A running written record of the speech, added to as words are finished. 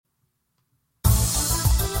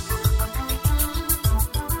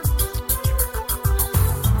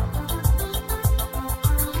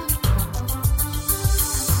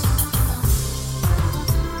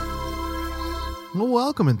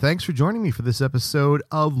welcome, and thanks for joining me for this episode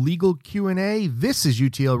of Legal Q&A. This is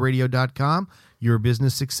utlradio.com, your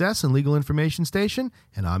business success and legal information station,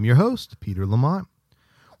 and I'm your host, Peter Lamont.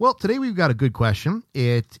 Well, today we've got a good question.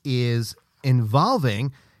 It is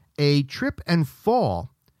involving a trip and fall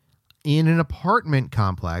in an apartment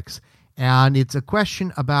complex, and it's a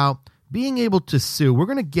question about being able to sue. We're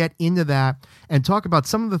going to get into that and talk about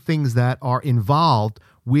some of the things that are involved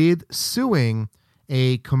with suing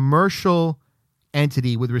a commercial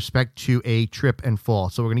entity with respect to a trip and fall.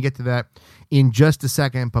 So we're going to get to that in just a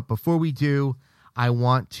second. But before we do, I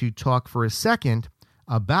want to talk for a second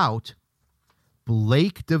about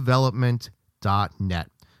BlakeDevelopment.net.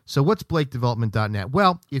 So what's BlakeDevelopment.net?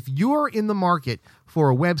 Well, if you're in the market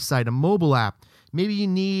for a website, a mobile app, maybe you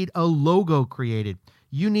need a logo created,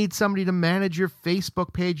 you need somebody to manage your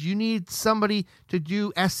Facebook page, you need somebody to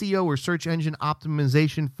do SEO or search engine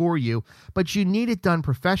optimization for you, but you need it done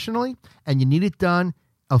professionally and you need it done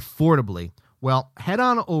affordably. Well, head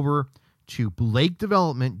on over to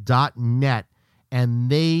BlakeDevelopment.net and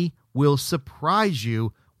they will surprise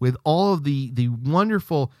you with all of the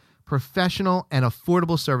wonderful professional and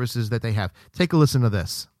affordable services that they have. Take a listen to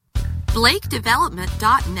this.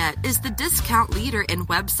 BlakeDevelopment.net is the discount leader in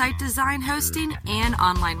website design, hosting, and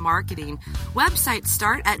online marketing. Websites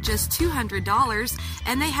start at just $200,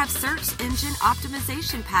 and they have search engine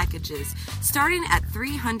optimization packages starting at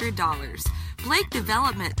 $300.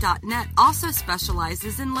 BlakeDevelopment.net also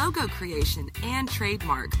specializes in logo creation and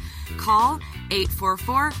trademark. Call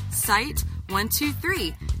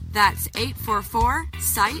 844-SITE-123. That's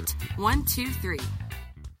 844-SITE-123.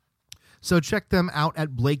 So check them out at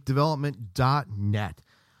BlakeDevelopment.net.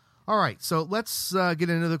 All right, so let's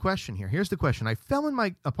get into the question here. Here's the question. I fell in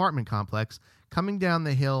my apartment complex coming down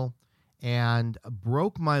the hill and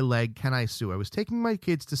broke my leg. Can I sue? I was taking my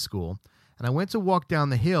kids to school, and I went to walk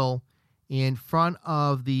down the hill in front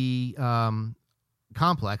of the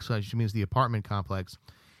complex, which means the apartment complex,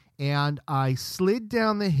 and I slid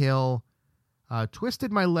down the hill,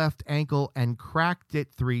 twisted my left ankle, and cracked it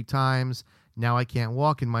 3 times. Now I can't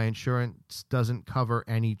walk, and my insurance doesn't cover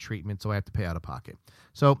any treatment, so I have to pay out of pocket.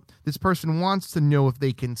 So this person wants to know if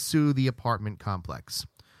they can sue the apartment complex.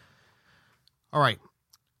 All right.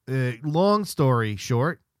 Long story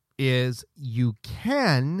short is you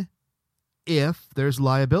can if there's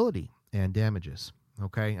liability and damages.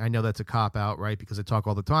 Okay? I know that's a cop-out, right? Because I talk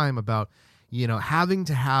all the time about, having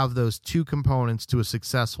to have those 2 components to a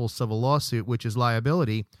successful civil lawsuit, which is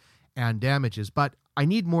liability and damages. But I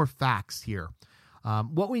need more facts here.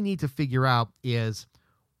 What we need to figure out is,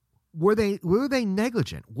 were they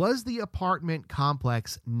negligent? Was the apartment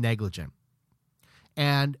complex negligent?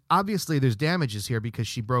 And obviously there's damages here because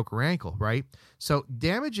she broke her ankle, right? So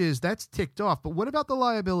damages, that's ticked off. But what about the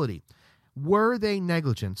liability? Were they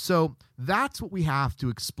negligent? So that's what we have to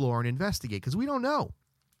explore and investigate because we don't know.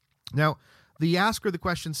 Now, the asker of the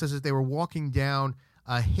question says that they were walking down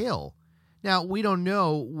a hill. Now, we don't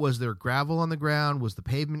know, was there gravel on the ground? Was the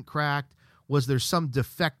pavement cracked? Was there some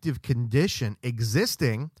defective condition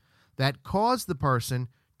existing that caused the person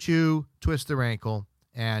to twist their ankle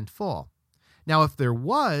and fall? Now, if there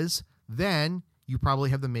was, then you probably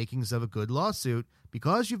have the makings of a good lawsuit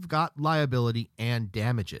because you've got liability and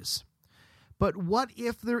damages. But what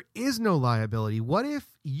if there is no liability? What if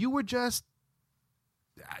you were just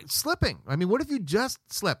slipping? I mean, what if you just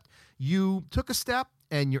slipped? You took a step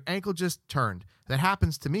and your ankle just turned. That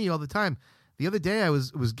happens to me all the time. The other day I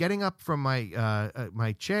was getting up from my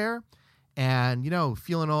my chair and,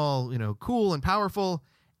 feeling all, cool and powerful,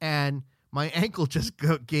 and my ankle just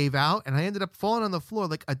gave out and I ended up falling on the floor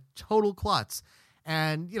like a total klutz.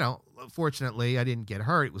 And, fortunately I didn't get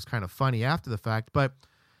hurt. It was kind of funny after the fact, but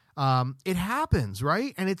it happens,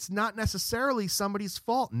 right? And it's not necessarily somebody's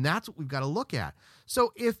fault. And that's what we've got to look at.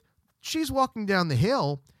 So if she's walking down the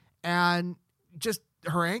hill and just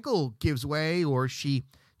her ankle gives way or she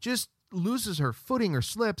just loses her footing or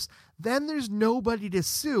slips, then there's nobody to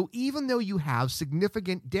sue, even though you have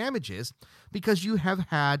significant damages because you have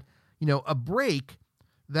had, a break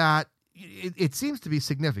that it seems to be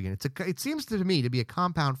significant. It seems to me to be a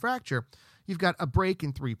compound fracture. You've got a break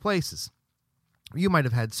in 3 places. You might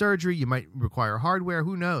have had surgery. You might require hardware.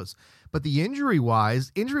 Who knows? But the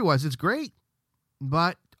injury-wise, it's great.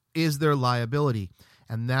 But is there liability?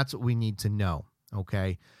 And that's what we need to know.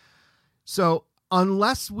 Okay, so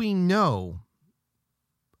unless we know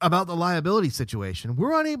about the liability situation,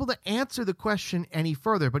 we're unable to answer the question any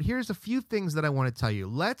further. But here's a few things that I want to tell you.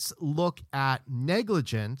 Let's look at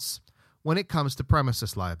negligence when it comes to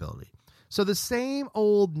premises liability. So the same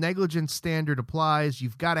old negligence standard applies.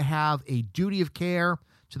 You've got to have a duty of care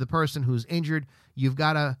to the person who's injured. You've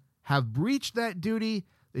got to have breached that duty.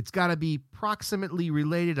 It's got to be proximately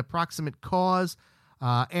related, approximate cause,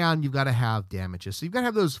 and you've got to have damages. So you've got to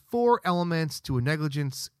have those 4 elements to a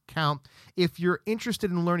negligence count. If you're interested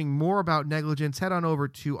in learning more about negligence, head on over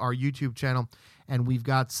to our YouTube channel, and we've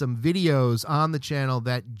got some videos on the channel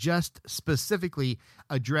that just specifically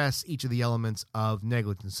address each of the elements of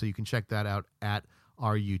negligence. So you can check that out at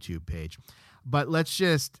our YouTube page. But let's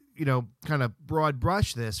just, kind of broad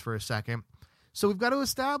brush this for a second. So we've got to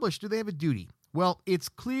establish, do they have a duty? Well, it's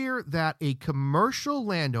clear that a commercial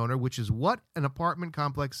landowner, which is what an apartment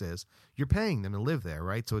complex is, you're paying them to live there,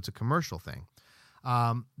 right? So it's a commercial thing.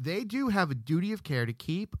 They do have a duty of care to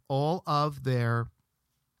keep all of their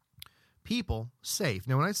people safe.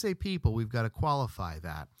 Now, when I say people, we've got to qualify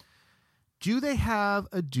that. Do they have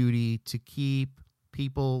a duty to keep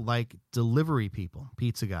people like delivery people,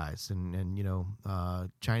 pizza guys, and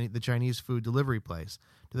the Chinese food delivery place?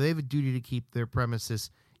 Do they have a duty to keep their premises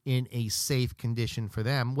in a safe condition for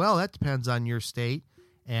them? Well, that depends on your state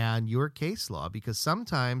and your case law, because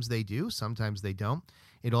sometimes they do, sometimes they don't.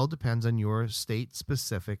 It all depends on your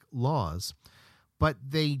state-specific laws. But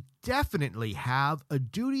they definitely have a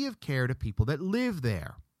duty of care to people that live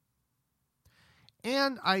there.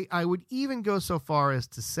 And I would even go so far as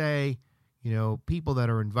to say, people that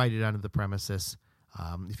are invited onto the premises,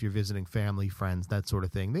 if you're visiting family, friends, that sort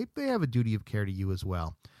of thing, they have a duty of care to you as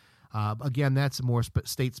well. Again, that's more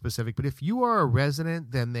state-specific. But if you are a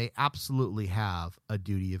resident, then they absolutely have a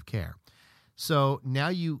duty of care. So now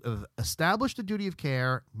you have established a duty of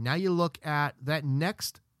care. Now you look at that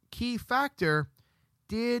next key factor.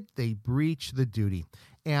 Did they breach the duty?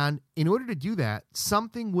 And in order to do that,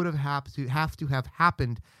 something would have to have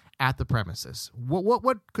happened at the premises.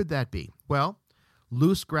 What could that be? Well,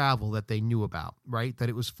 loose gravel that they knew about, right? That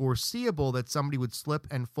it was foreseeable that somebody would slip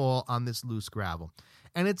and fall on this loose gravel.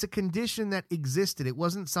 And it's a condition that existed. It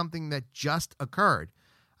wasn't something that just occurred,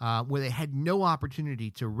 where they had no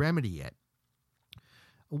opportunity to remedy it.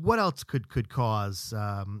 What else could cause,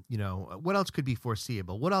 what else could be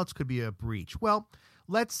foreseeable? What else could be a breach? Well,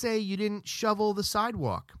 let's say you didn't shovel the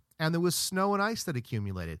sidewalk and there was snow and ice that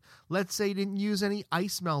accumulated. Let's say you didn't use any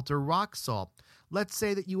ice melt or rock salt. Let's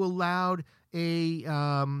say that you allowed a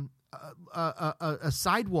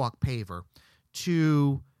sidewalk paver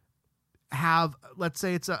to have, let's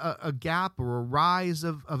say it's a gap or a rise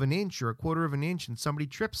of an inch or a quarter of an inch and somebody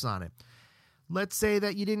trips on it. Let's say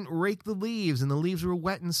that you didn't rake the leaves and the leaves were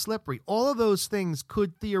wet and slippery. All of those things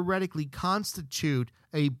could theoretically constitute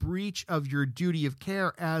a breach of your duty of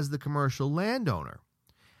care as the commercial landowner.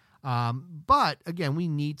 But again, we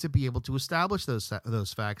need to be able to establish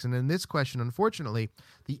those facts. And in this question, unfortunately,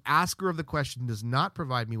 the asker of the question does not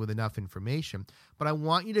provide me with enough information. But I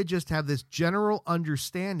want you to just have this general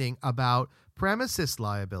understanding about premises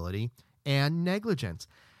liability and negligence.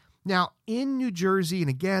 Now, in New Jersey, and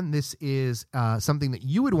again, this is something that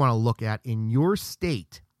you would want to look at in your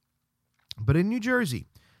state, but in New Jersey,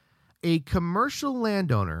 a commercial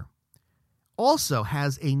landowner also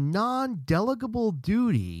has a non-delegable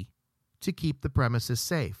duty to keep the premises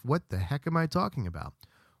safe. What the heck am I talking about?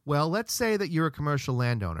 Well, let's say that you're a commercial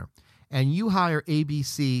landowner and you hire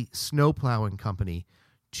ABC Snowplowing Company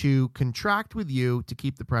to contract with you to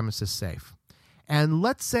keep the premises safe. And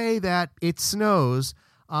let's say that it snows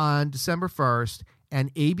on December 1st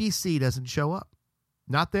and ABC doesn't show up.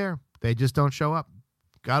 Not there. They just don't show up.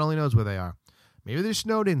 God only knows where they are. Maybe they're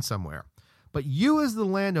snowed in somewhere. But you as the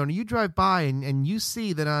landowner, you drive by and you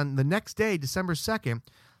see that on the next day, December 2nd,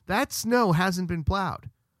 that snow hasn't been plowed.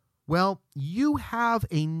 Well, you have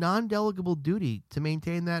a non-delegable duty to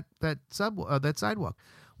maintain that sidewalk.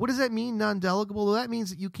 What does that mean, non-delegable? Well, that means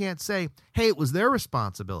that you can't say, hey, it was their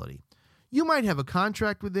responsibility. You might have a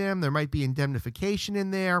contract with them. There might be indemnification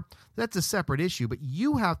in there. That's a separate issue, but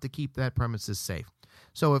you have to keep that premises safe.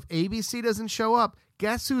 So if ABC doesn't show up,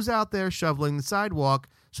 guess who's out there shoveling the sidewalk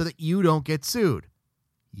so that you don't get sued?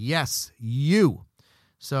 Yes, you.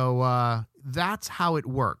 So that's how it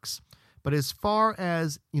works. But as far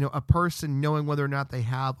as, a person knowing whether or not they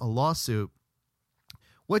have a lawsuit,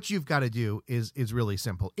 what you've got to do is really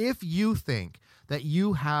simple. If you think that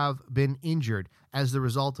you have been injured as the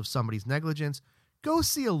result of somebody's negligence, go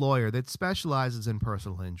see a lawyer that specializes in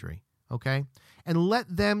personal injury, okay? And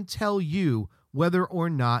let them tell you whether or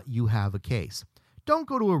not you have a case. Don't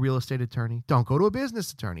go to a real estate attorney. Don't go to a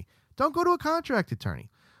business attorney. Don't go to a contract attorney.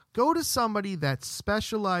 Go to somebody that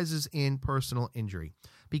specializes in personal injury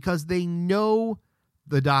because they know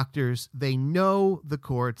the doctors, they know the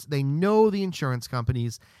courts, they know the insurance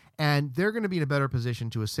companies, and they're going to be in a better position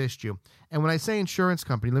to assist you. And when I say insurance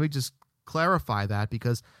company, let me just clarify that,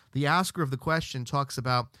 because the asker of the question talks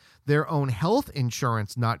about their own health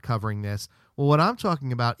insurance not covering this. Well, what I'm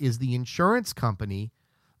talking about is the insurance company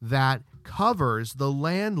that covers the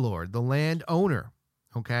landlord, the landowner.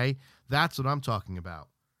 Okay? That's what I'm talking about.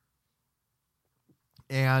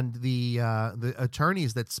 And the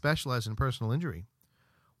attorneys that specialize in personal injury,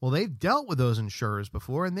 well, they've dealt with those insurers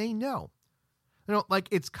before, and they know. You know, like,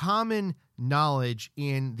 it's common knowledge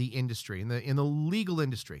in the industry, in the legal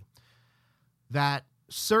industry, that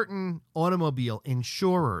certain automobile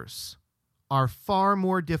insurers are far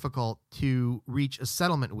more difficult to reach a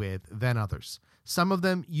settlement with than others. Some of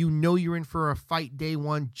them, you're in for a fight day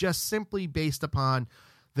one, just simply based upon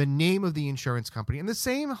the name of the insurance company. And the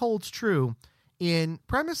same holds true in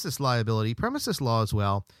premises liability, premises law as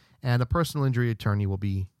well. And a personal injury attorney will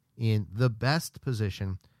be in the best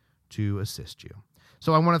position to assist you.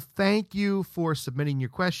 So I want to thank you for submitting your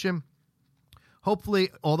question. Hopefully,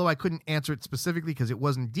 although I couldn't answer it specifically because it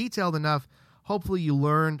wasn't detailed enough, hopefully you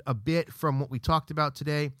learned a bit from what we talked about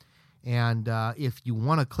today. And if you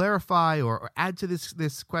want to clarify or add to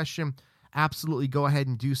this question, absolutely go ahead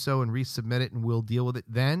and do so and resubmit it, and we'll deal with it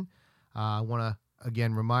then. I want to,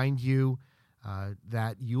 again, remind you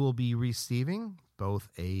that you will be receiving both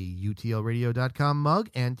a utlradio.com mug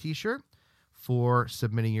and t-shirt for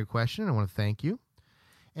submitting your question. I want to thank you.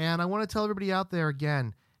 And I want to tell everybody out there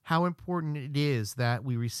again how important it is that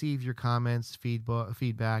we receive your comments,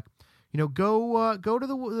 feedback. You know, go to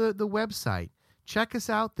the website. Check us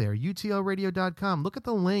out there, utlradio.com. Look at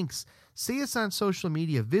the links. See us on social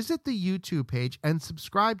media. Visit the YouTube page and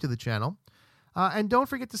subscribe to the channel. And don't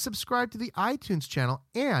forget to subscribe to the iTunes channel.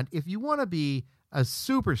 And if you want to be a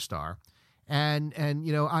superstar, and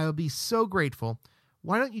you know, I'll be so grateful,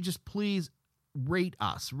 why don't you just please rate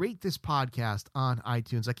this podcast on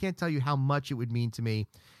iTunes. I can't tell you how much it would mean to me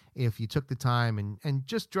if you took the time and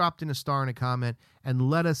just dropped in a star and a comment and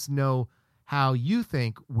let us know how you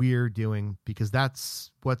think we're doing, because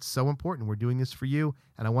that's what's so important. We're doing this for you,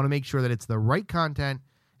 and I want to make sure that it's the right content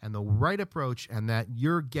and the right approach, and that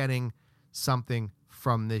you're getting something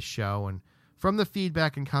from this show. And from the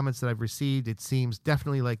feedback and comments that I've received, it seems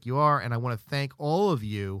definitely like you are, and I want to thank all of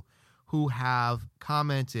you who have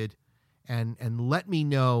commented and let me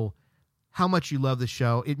know how much you love the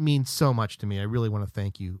show. It means so much to me. I really want to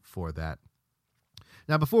thank you for that.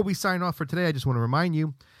 Now, before we sign off for today, I just want to remind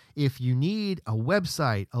you, if you need a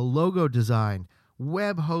website, a logo design,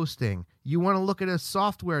 web hosting, you want to look at a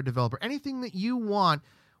software developer, anything that you want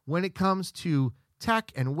when it comes to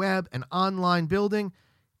tech and web and online building,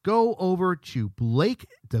 go over to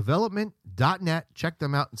blakedevelopment.net. Check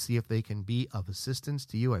them out and see if they can be of assistance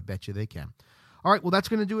to you. I bet you they can. All right, well, that's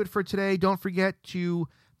going to do it for today. Don't forget to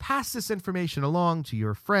pass this information along to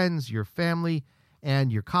your friends, your family,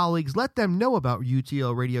 and your colleagues. Let them know about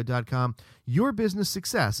utlradio.com, your business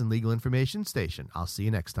success and legal information station. I'll see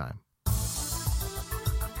you next time.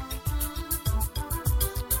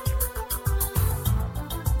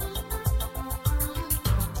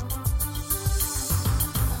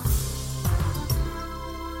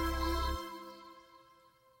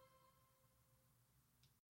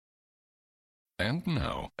 And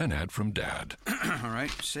now, an ad from Dad. All right,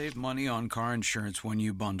 save money on car insurance when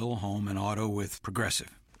you bundle home and auto with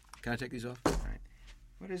Progressive. Can I take these off? All right.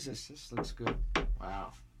 What is this? This looks good.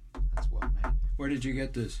 Wow, that's well made. Where did you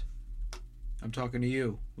get this? I'm talking to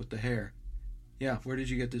you with the hair. Yeah, where did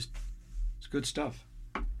you get this? It's good stuff.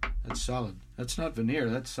 That's solid. That's not veneer.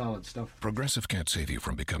 That's solid stuff. Progressive can't save you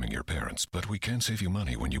from becoming your parents, but we can save you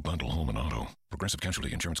money when you bundle home and auto. Progressive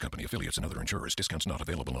Casualty Insurance Company, affiliates, and other insurers. Discounts not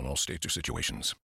available in all states or situations.